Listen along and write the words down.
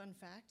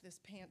Fun fact, this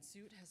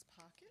pantsuit has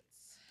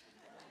pockets.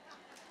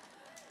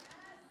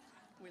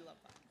 We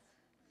love pockets.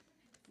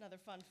 Another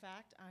fun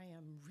fact, I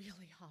am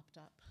really hopped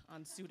up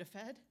on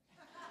Sudafed.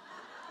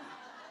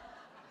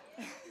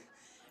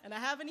 And I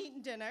haven't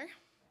eaten dinner,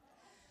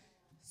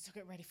 so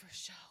get ready for a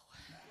show.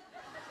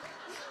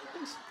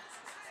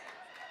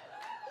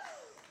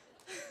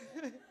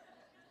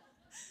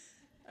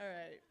 All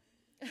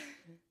right.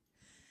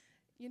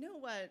 You know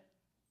what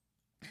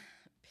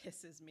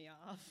pisses me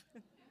off?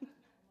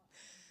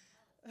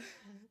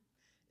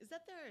 Is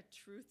that there are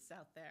truths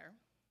out there,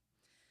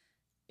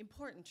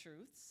 important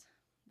truths,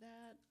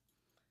 that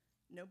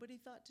nobody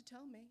thought to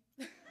tell me.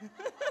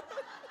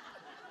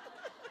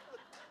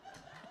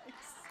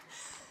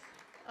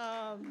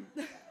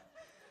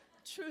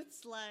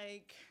 Truths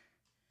like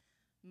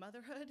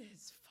motherhood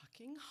is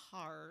fucking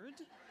hard,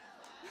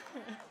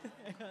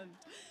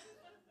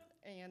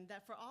 and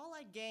that for all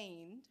I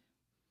gained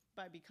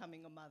by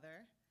becoming a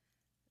mother,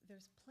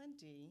 there's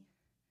plenty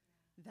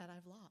that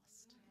I've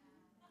lost.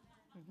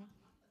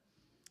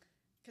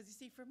 Because you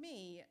see, for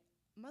me,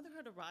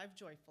 motherhood arrived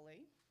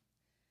joyfully,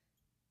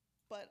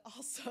 but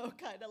also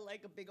kind of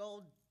like a big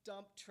old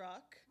dump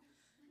truck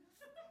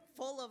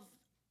full of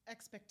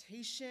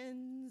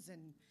expectations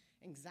and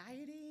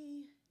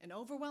anxiety and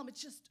overwhelm. It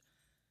just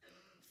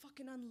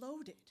fucking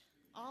unloaded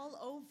all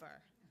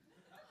over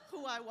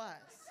who I was.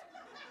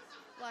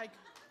 Like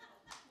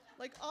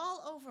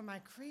all over my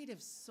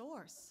creative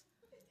source,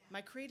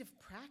 my creative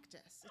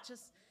practice. It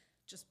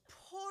just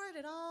poured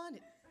it on,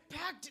 it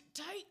packed it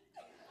tight,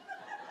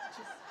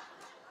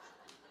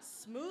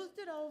 just smoothed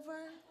it over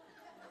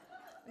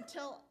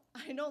until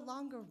I no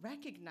longer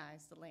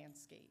recognized the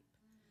landscape.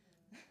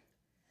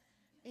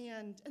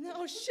 And then,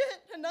 oh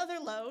shit, another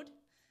load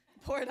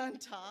poured on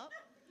top.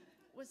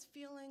 Was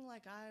feeling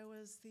like I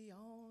was the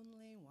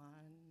only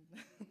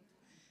one,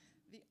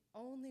 the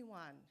only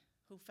one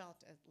who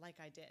felt like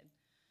I did,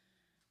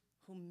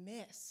 who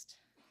missed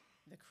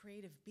the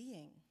creative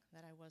being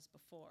that I was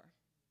before.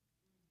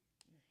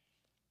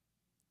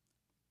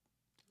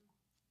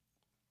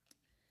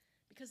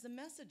 Because the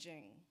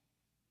messaging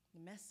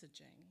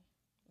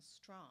was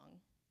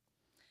strong.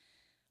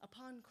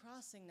 Upon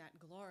crossing that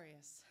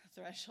glorious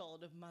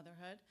threshold of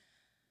motherhood,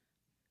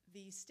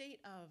 the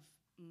state of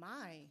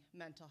my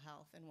mental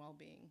health and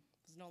well-being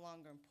was no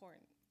longer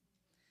important.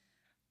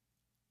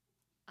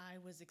 I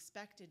was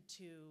expected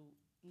to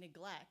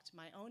neglect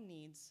my own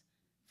needs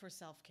for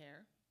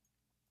self-care,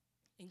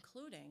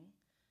 including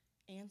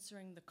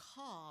answering the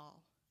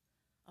call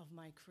of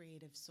my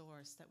creative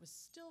source that was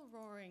still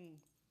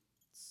roaring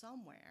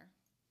somewhere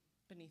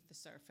beneath the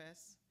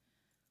surface,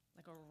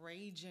 like a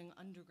raging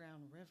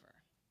underground river.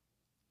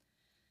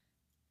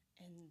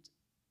 And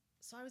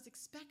so I was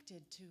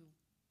expected to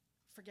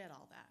forget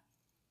all that.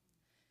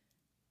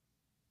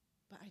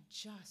 But I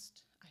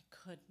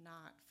could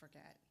not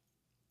forget.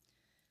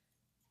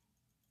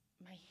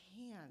 My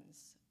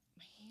hands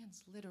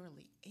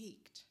literally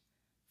ached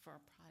for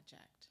a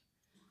project,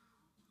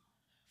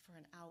 for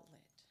an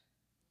outlet.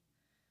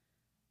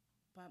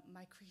 But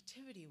my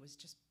creativity was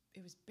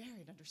it was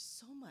buried under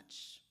so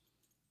much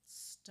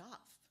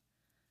stuff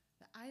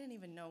that I didn't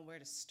even know where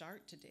to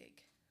start to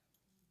dig.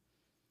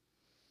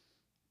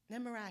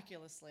 Then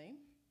miraculously,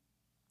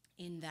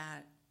 in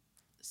that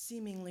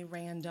seemingly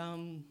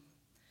random,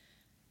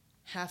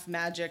 half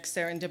magic,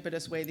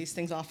 serendipitous way these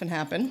things often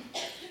happen,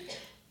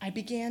 I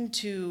began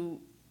to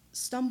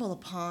stumble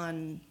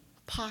upon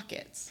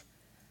pockets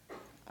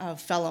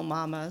of fellow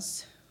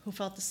mamas who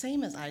felt the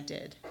same as I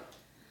did.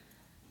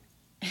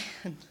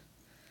 And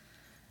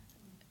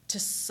to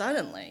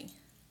suddenly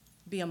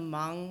be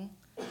among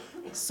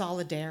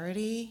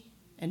solidarity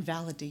and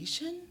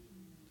validation,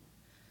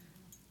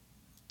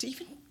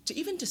 to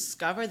even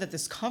discover that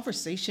this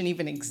conversation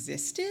even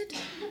existed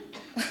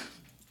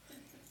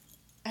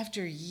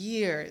after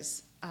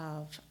years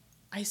of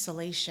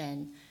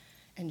isolation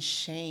and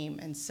shame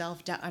and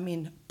self-doubt. I'm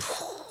gonna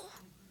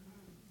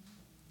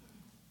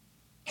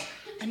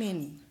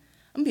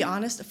be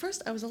honest, at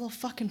first I was a little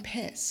fucking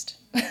pissed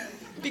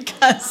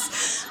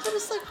because I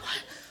was like,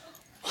 what?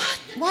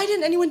 Why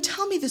didn't anyone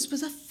tell me this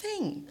was a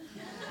thing?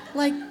 So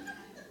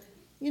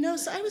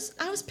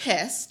I was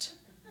pissed.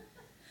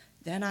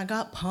 Then I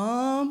got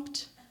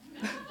pumped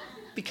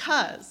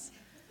because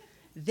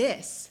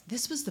this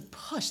was the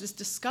push. This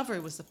discovery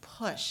was the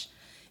push.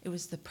 It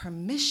was the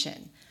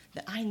permission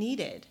that I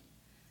needed.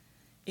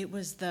 It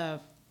was the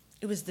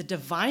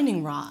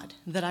divining rod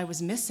that I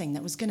was missing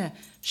that was gonna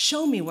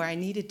show me where I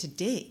needed to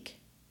dig.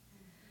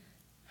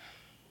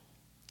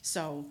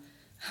 So,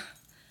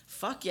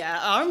 fuck yeah,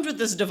 armed with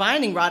this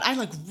divining rod,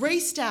 I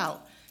raced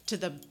out to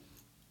the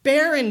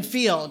barren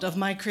field of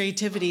my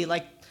creativity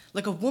like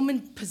a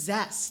woman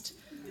possessed.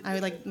 I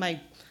my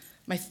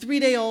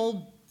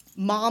 3-day-old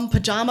mom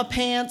pajama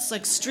pants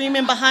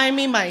streaming behind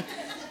me, my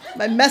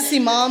messy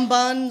mom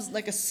buns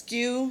like a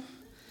skew.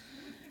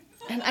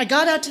 And I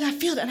got out to that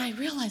field and I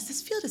realized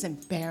this field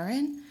isn't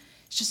barren.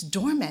 It's just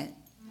dormant.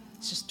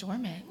 It's just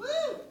dormant.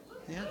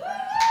 Yeah.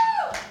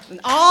 And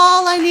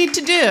all I need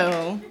to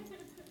do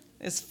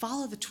is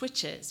follow the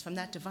twitches from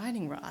that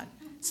divining rod.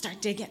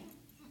 Start digging.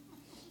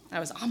 I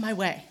was on my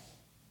way.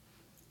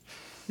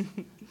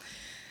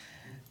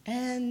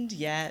 And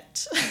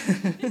yet,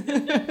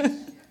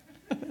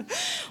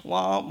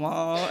 wah,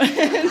 wah,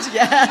 and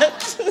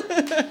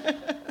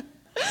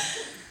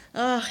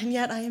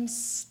yet I am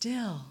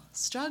still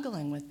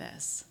struggling with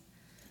this.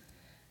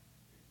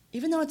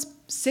 Even though it's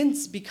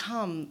since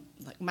become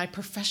like my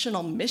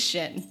professional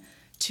mission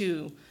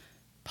to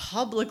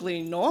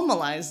publicly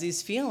normalize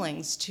these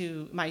feelings,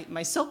 to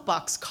my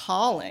soapbox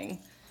calling,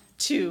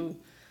 to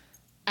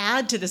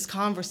add to this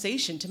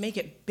conversation, to make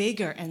it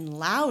bigger and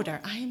louder,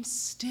 I am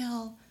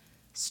still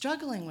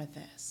struggling with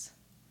this.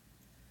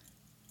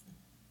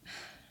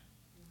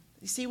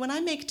 You see, when I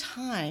make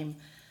time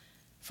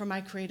for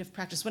my creative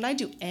practice, when I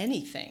do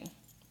anything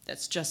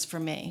that's just for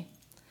me,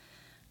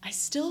 I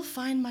still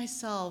find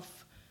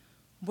myself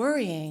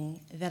worrying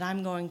that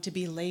I'm going to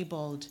be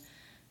labeled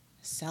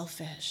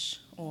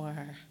selfish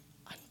or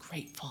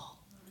ungrateful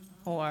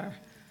or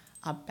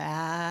a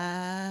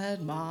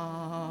bad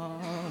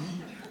mom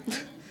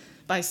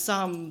by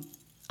some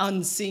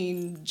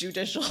unseen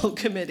judicial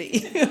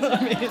committee.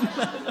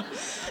 I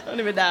don't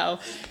even know.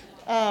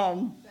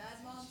 Bad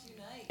moms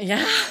unite.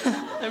 Yeah,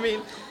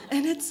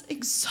 and it's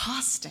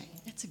exhausting.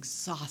 It's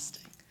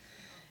exhausting.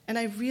 And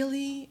I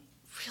really,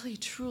 really,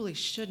 truly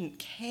shouldn't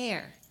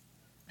care.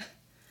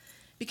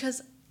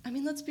 Because,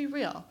 let's be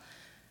real.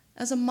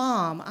 As a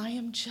mom, I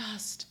am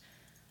just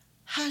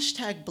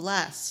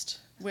 #blessed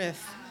with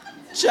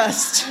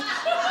just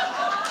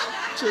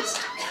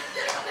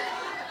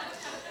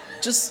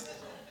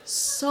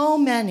so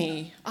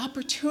many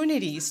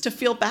opportunities to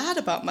feel bad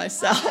about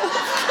myself.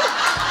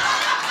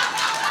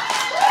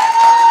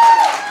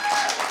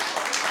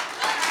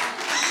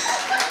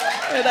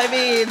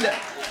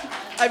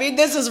 And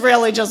this is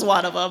really just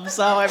one of them,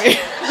 so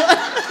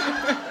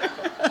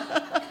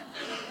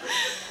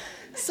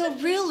So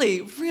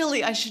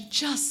really, I should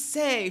just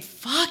say,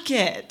 fuck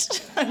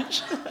it. I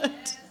should.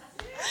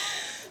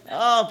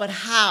 Oh, but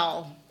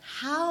how?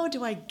 How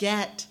do I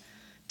get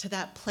to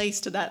that place,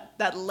 to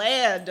that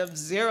land of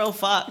zero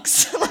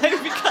fucks?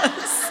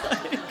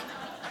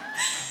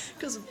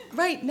 Because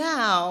right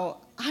now,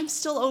 I'm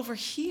still over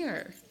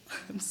here.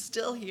 I'm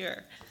still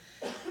here.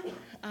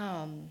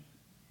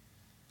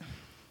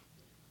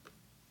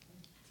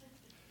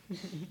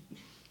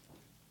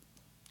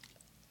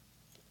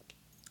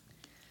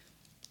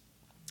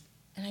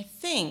 And I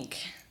think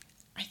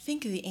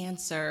the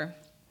answer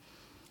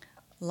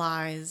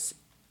lies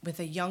with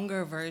a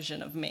younger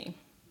version of me,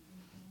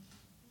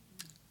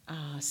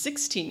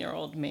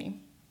 16-year-old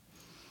me,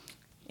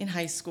 in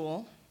high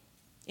school,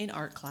 in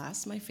art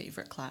class, my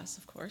favorite class,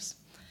 of course.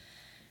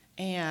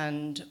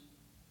 And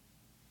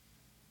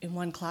in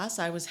one class,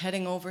 I was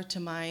heading over to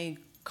my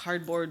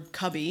cardboard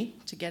cubby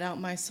to get out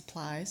my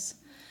supplies,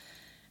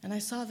 and I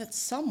saw that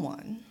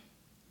some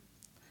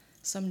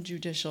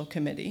judicial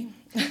committee,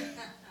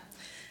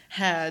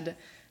 had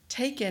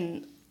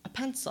taken a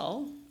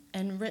pencil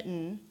and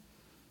written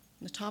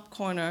in the top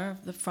corner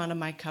of the front of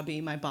my cubby,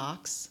 my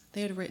box,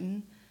 they had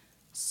written,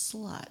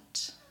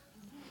 slut.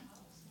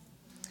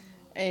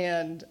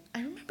 And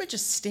I remember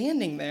just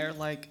standing there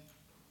like,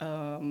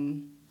 not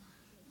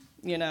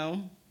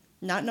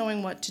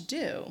knowing what to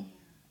do.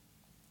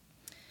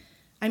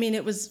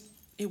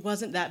 It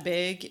wasn't that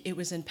big. It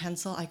was in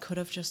pencil. I could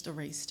have just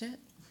erased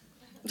it.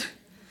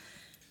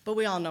 But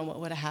we all know what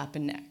would have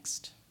happened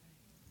next.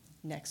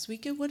 Next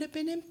week it would have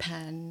been in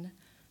pen,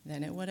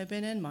 then it would have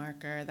been in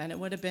marker, then it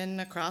would have been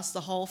across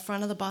the whole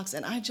front of the box,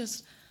 and I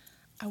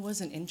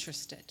wasn't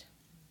interested.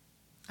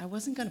 I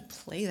wasn't going to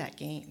play that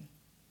game.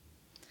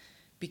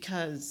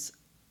 Because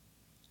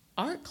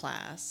art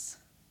class,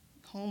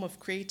 home of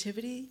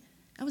creativity,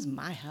 that was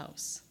my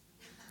house.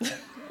 That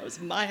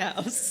was my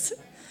house.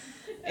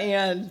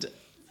 And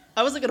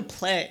I wasn't going to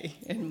play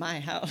in my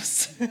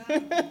house.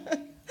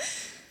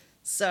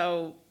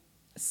 So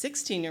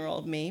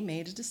 16-year-old me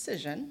made a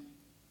decision.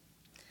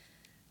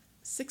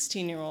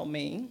 16-year-old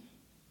me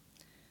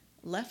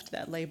left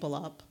that label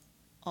up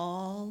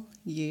all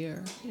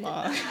year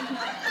long.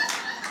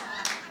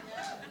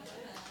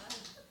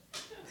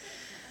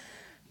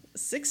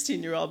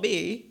 16-year-old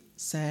me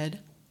said,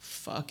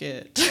 fuck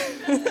it.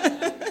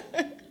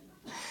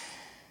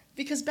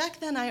 Because back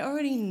then I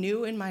already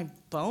knew in my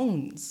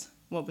bones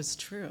what was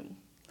true.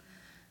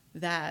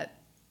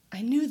 That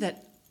I knew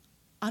that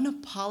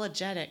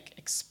unapologetic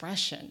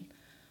expression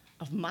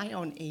of my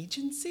own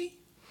agency,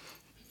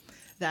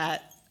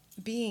 that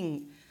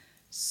being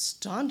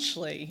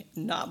staunchly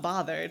not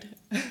bothered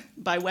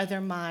by whether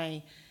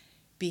my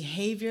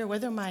behavior,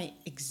 whether my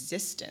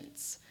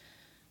existence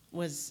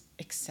was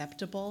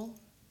acceptable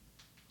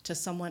to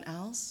someone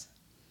else,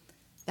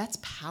 that's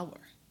power.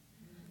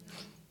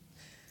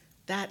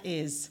 That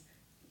is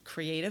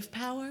creative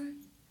power.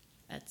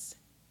 That's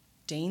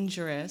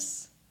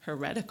dangerous,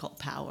 heretical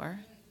power.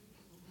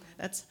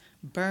 That's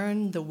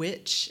burn the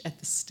witch at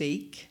the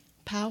stake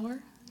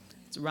power.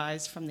 It's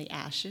rise from the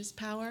ashes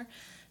power.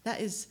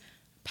 That is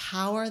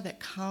power that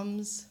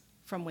comes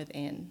from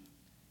within.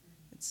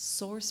 It's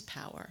source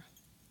power.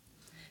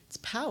 It's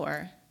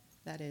power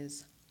that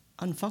is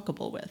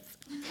unfuckable with.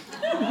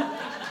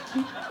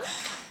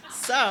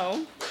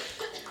 So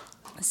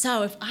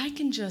if I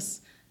can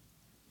just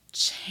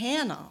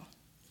channel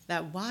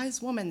that wise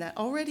woman that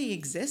already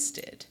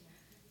existed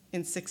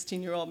in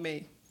 16-year-old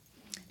me,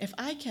 if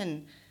I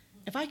can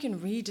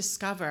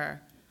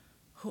rediscover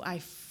who I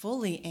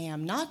fully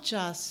am, not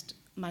just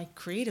my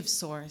creative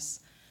source,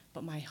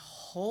 but my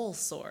whole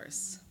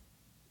source,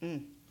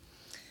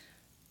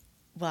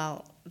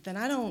 well, then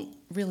I don't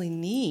really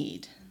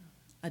need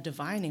a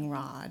divining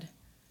rod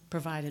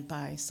provided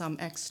by some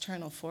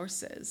external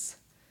forces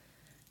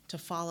to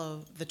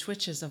follow the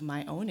twitches of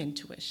my own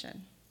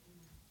intuition.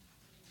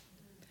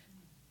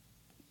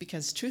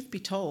 Because truth be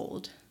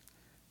told,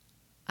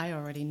 I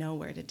already know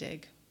where to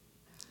dig.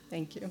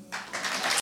 Thank you.